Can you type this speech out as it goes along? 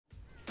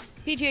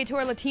PGA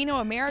Tour Latino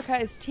America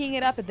is teeing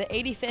it up at the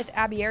 85th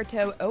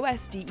Abierto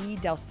OSDE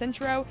del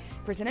Centro,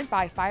 presented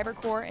by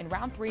FiberCorp, and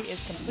round 3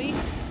 is complete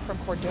from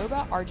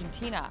Cordoba,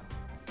 Argentina.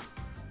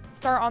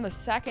 Start on the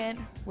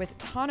second with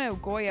Tano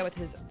Goya with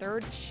his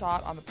third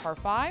shot on the par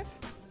 5.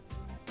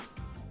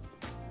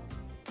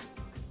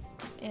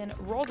 And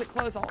rolls it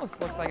close,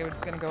 almost looks like it was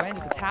going to go in,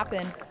 just a tap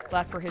in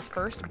left for his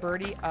first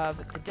birdie of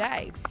the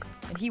day.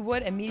 And he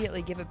would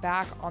immediately give it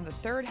back on the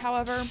third,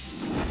 however.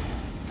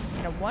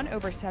 And a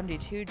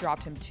 1/72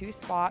 dropped him 2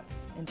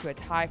 spots into a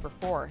tie for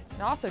 4th.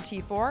 And also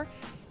T4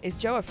 is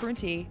Joe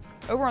Affronti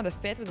over on the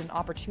 5th with an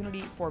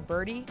opportunity for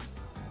birdie.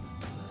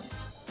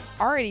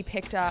 Already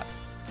picked up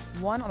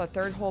 1 on the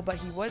 3rd hole, but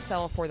he would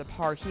settle for the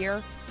par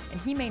here. And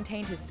he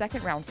maintained his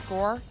second round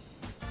score,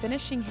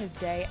 finishing his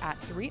day at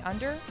 3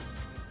 under,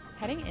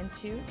 heading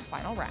into the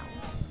final round.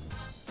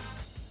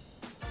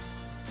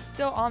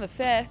 Still on the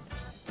 5th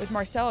with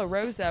Marcelo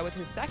Rozo with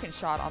his second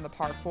shot on the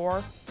par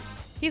 4.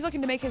 He's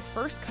looking to make his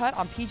first cut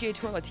on PGA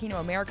Tour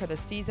Latino America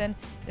this season.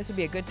 This would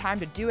be a good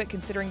time to do it,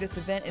 considering this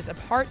event is a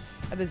part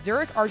of the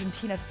Zurich,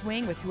 Argentina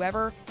swing, with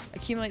whoever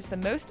accumulates the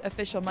most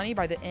official money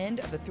by the end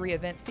of the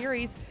 3-event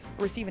series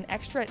will receive an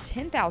extra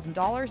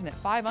 $10,000. And at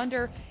 5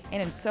 under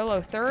and in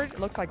solo third,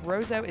 it looks like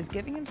Rozo is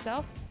giving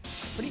himself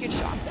a pretty good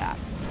shot at that.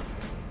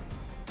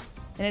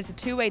 And it's a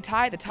 2-way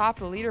tie at the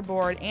top of the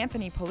leaderboard.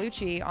 Anthony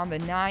Paolucci on the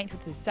 9th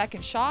with his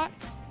second shot,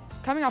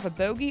 coming off a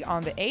bogey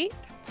on the 8th.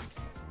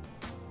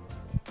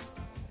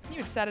 He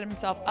would set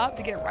himself up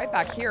to get it right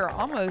back here,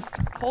 almost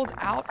pulls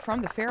out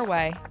from the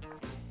fairway.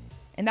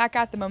 And that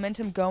got the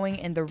momentum going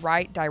in the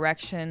right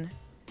direction.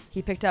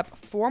 He picked up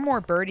 4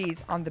 more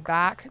birdies on the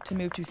back to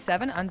move to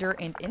 7 under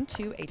and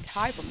into a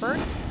tie for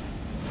first.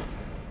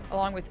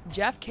 Along with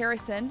Jeff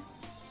Karlsson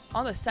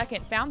on the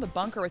second, found the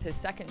bunker with his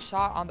second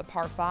shot on the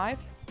par 5.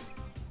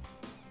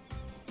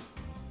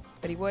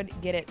 But he would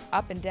get it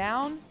up and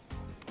down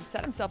to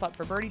set himself up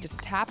for birdie, just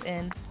tap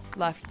in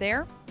left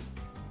there.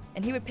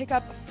 And he would pick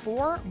up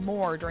 4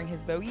 more during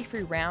his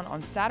bogey-free round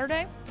on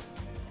Saturday,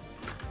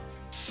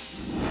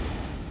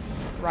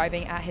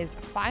 arriving at his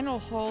final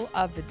hole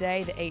of the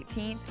day, the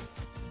 18th. And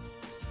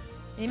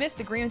he missed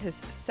the green with his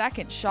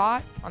second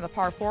shot on the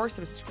par 4,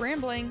 so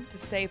scrambling to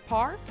save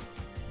par.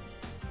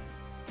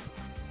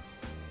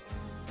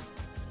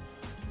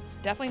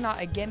 Definitely not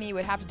a gimme. He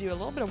would have to do a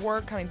little bit of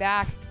work coming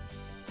back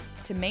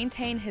to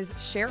maintain his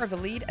share of the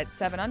lead at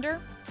 7 under.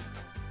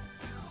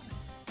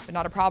 But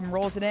not a problem,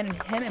 rolls it in,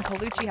 and him and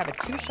Paolucci have a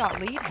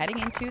 2-shot lead heading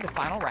into the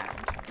final round.